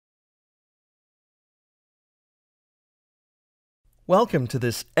Welcome to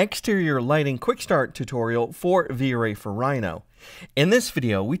this exterior lighting quick start tutorial for V-Ray for Rhino. In this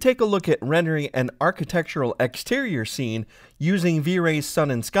video, we take a look at rendering an architectural exterior scene using V-Ray's sun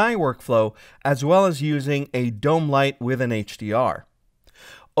and sky workflow, as well as using a dome light with an HDR.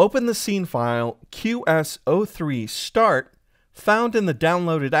 Open the scene file QS03start found in the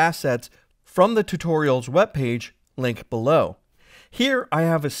downloaded assets from the tutorial's webpage, link below. Here I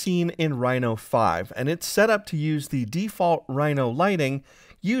have a scene in Rhino 5, and it's set up to use the default Rhino lighting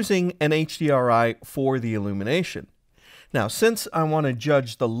using an HDRI for the illumination. Now, since I want to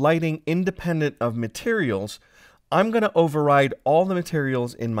judge the lighting independent of materials, I'm going to override all the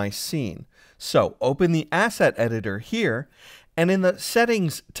materials in my scene. So open the asset editor here, and in the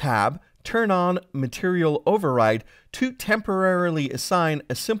settings tab, turn on material override to temporarily assign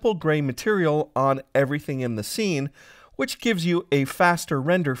a simple gray material on everything in the scene, which gives you a faster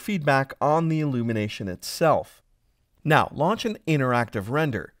render feedback on the illumination itself. Now, launch an interactive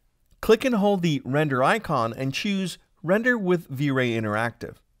render. Click and hold the render icon and choose Render with V-Ray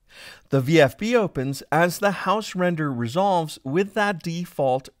Interactive. The VFB opens as the house render resolves with that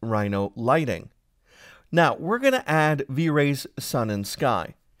default Rhino lighting. Now, we're going to add V-Ray's sun and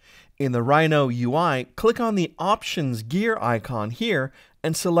sky. In the Rhino UI, click on the Options gear icon here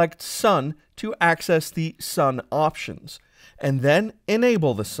and select Sun to access the Sun options, and then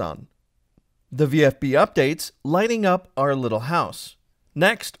enable the sun. The VFB updates, lighting up our little house.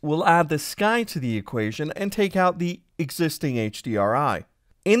 Next, we'll add the sky to the equation and take out the existing HDRI.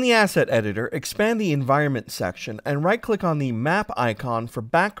 In the asset editor, expand the environment section and right-click on the map icon for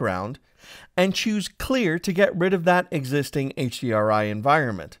background and choose Clear to get rid of that existing HDRI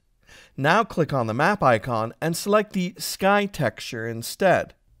environment. Now click on the map icon and select the sky texture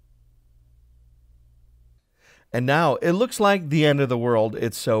instead. And now it looks like the end of the world,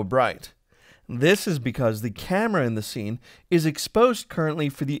 it's so bright. This is because the camera in the scene is exposed currently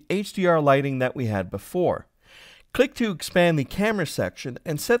for the HDR lighting that we had before. Click to expand the camera section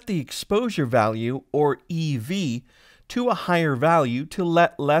and set the exposure value, or EV, to a higher value to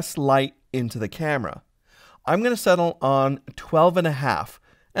let less light into the camera. I'm going to settle on 12.5,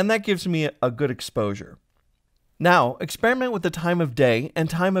 and that gives me a good exposure. Now, experiment with the time of day and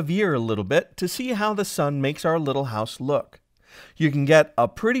time of year a little bit to see how the sun makes our little house look. You can get a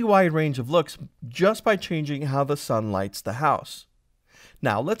pretty wide range of looks just by changing how the sun lights the house.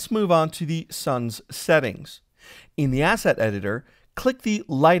 Now, let's move on to the sun's settings. In the asset editor, click the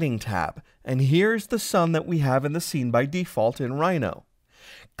Lighting tab, and here's the sun that we have in the scene by default in Rhino.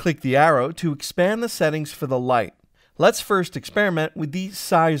 Click the arrow to expand the settings for the light. Let's first experiment with the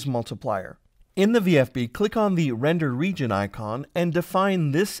size multiplier. In the VFB, click on the render region icon and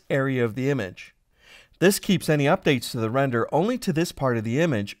define this area of the image. This keeps any updates to the render only to this part of the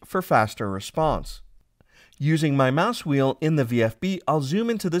image for faster response. Using my mouse wheel in the VFB, I'll zoom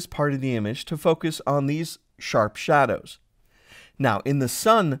into this part of the image to focus on these sharp shadows. Now, in the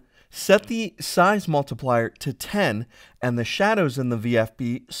sun, set the size multiplier to 10 and the shadows in the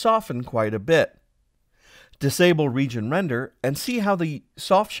VFB soften quite a bit. Disable region render and see how the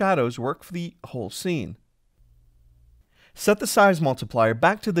soft shadows work for the whole scene. Set the size multiplier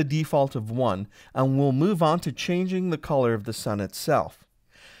back to the default of 1, and we'll move on to changing the color of the sun itself.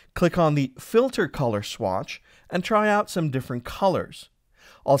 Click on the filter color swatch and try out some different colors.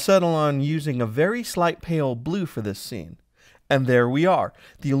 I'll settle on using a very slight pale blue for this scene. And there we are.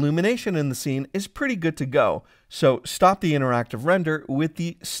 The illumination in the scene is pretty good to go, so stop the interactive render with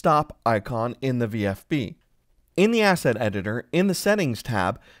the stop icon in the VFB. In the asset editor, in the settings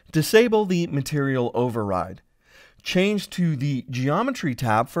tab, disable the material override. Change to the geometry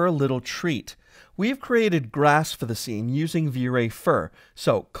tab for a little treat. We've created grass for the scene using V-Ray Fur,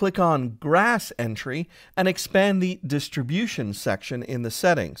 so click on Grass entry and expand the distribution section in the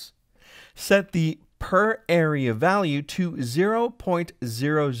settings. Set the per area value to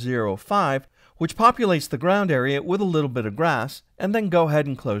 0.005, which populates the ground area with a little bit of grass, and then go ahead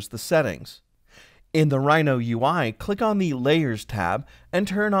and close the settings. In the Rhino UI, click on the Layers tab and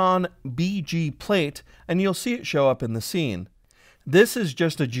turn on BG Plate, and you'll see it show up in the scene. This is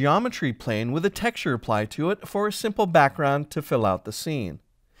just a geometry plane with a texture applied to it for a simple background to fill out the scene.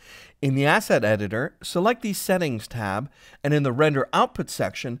 In the Asset Editor, select the Settings tab, and in the Render Output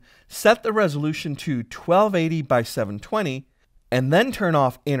section, set the resolution to 1280 by 720, and then turn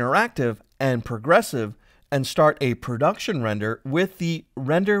off Interactive and Progressive and start a production render with the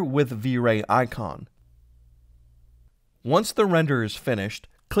Render with V-Ray icon. Once the render is finished,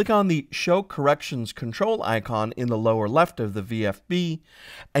 click on the Show Corrections control icon in the lower left of the VFB,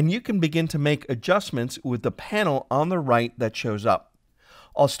 and you can begin to make adjustments with the panel on the right that shows up.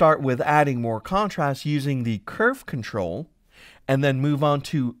 I'll start with adding more contrast using the Curve control, and then move on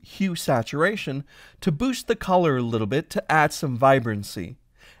to hue saturation to boost the color a little bit to add some vibrancy.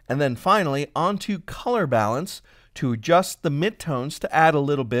 And then finally onto color balance to adjust the midtones to add a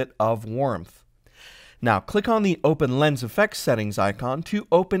little bit of warmth. Now click on the Open Lens Effects Settings icon to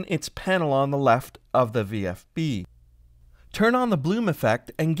open its panel on the left of the VFB. Turn on the bloom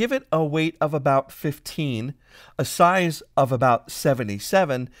effect and give it a weight of about 15, a size of about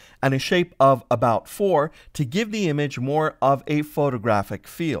 77, and a shape of about 4 to give the image more of a photographic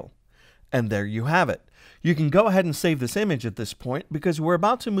feel. And there you have it. You can go ahead and save this image at this point because we're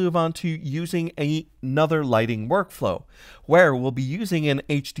about to move on to using another lighting workflow, where we'll be using an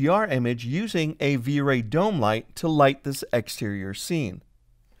HDR image using a V-Ray dome light to light this exterior scene.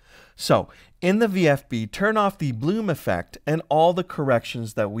 So, in the VFB, turn off the bloom effect and all the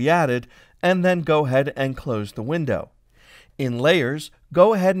corrections that we added, and then go ahead and close the window. In Layers,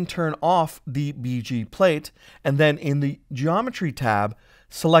 go ahead and turn off the BG plate, and then in the Geometry tab,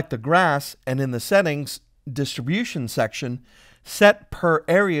 select the grass, and in the Settings Distribution section, set per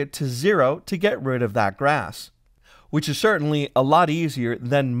area to 0 to get rid of that grass, which is certainly a lot easier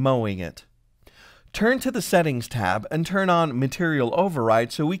than mowing it. Turn to the Settings tab and turn on Material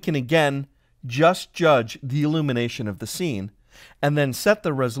Override so we can again just judge the illumination of the scene, and then set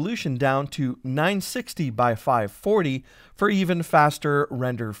the resolution down to 960 by 540 for even faster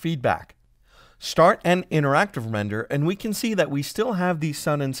render feedback. Start an interactive render and we can see that we still have the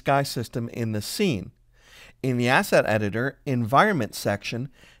sun and sky system in the scene. In the Asset Editor Environment section,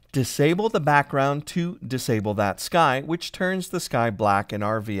 disable the background to disable that sky, which turns the sky black in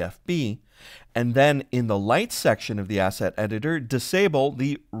our VFB. And then in the Lights section of the Asset Editor, disable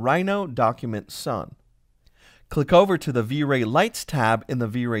the Rhino Document Sun. Click over to the V-Ray Lights tab in the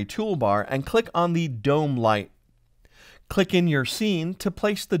V-Ray toolbar and click on the Dome Light. Click in your scene to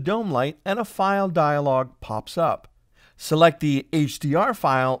place the dome light and a file dialog pops up. Select the HDR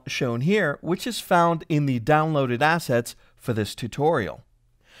file shown here, which is found in the downloaded assets for this tutorial.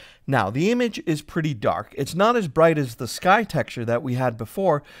 Now, the image is pretty dark. It's not as bright as the sky texture that we had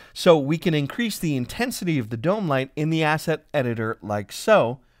before, so we can increase the intensity of the dome light in the Asset Editor like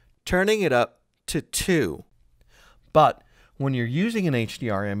so, turning it up to 2. But when you're using an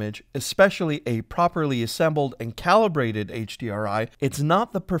HDR image, especially a properly assembled and calibrated HDRI, it's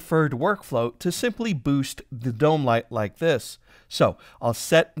not the preferred workflow to simply boost the dome light like this. So I'll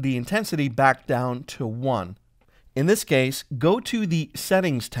set the intensity back down to 1. In this case, go to the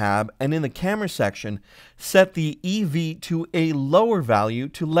Settings tab and in the Camera section, set the EV to a lower value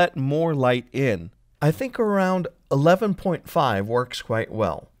to let more light in. I think around 11.5 works quite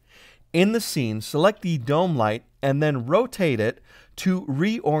well. In the scene, select the dome light and then rotate it to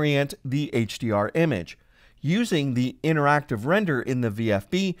reorient the HDR image, using the interactive render in the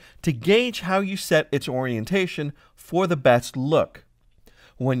VFB to gauge how you set its orientation for the best look.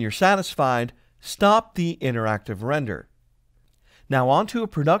 When you're satisfied, stop the interactive render. Now onto a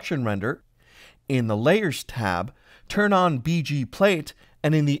production render. In the Layers tab, turn on BG Plate,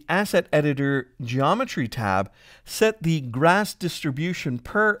 and in the Asset Editor Geometry tab, set the grass distribution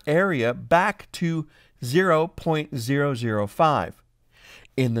per area back to 0.005.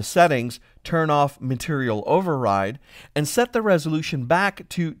 In the Settings, turn off Material Override and set the resolution back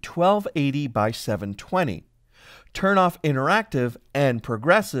to 1280 by 720. Turn off Interactive and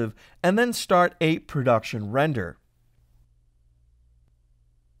Progressive and then start a production render.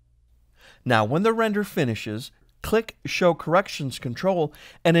 Now when the render finishes, click Show Corrections Control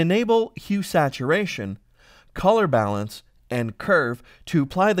and enable Hue Saturation, Color Balance, and Curve to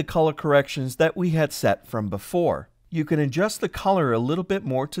apply the color corrections that we had set from before. You can adjust the color a little bit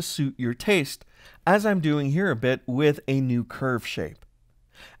more to suit your taste, as I'm doing here a bit with a new curve shape.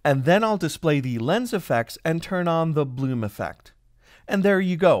 And then I'll display the lens effects and turn on the bloom effect. And there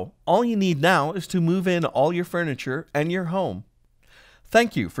you go. All you need now is to move in all your furniture and your home.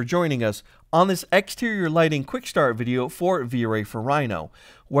 Thank you for joining us on this exterior lighting quick start video for V-Ray for Rhino,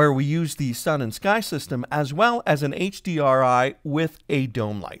 where we use the sun and sky system as well as an HDRI with a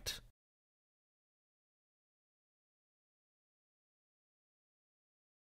dome light.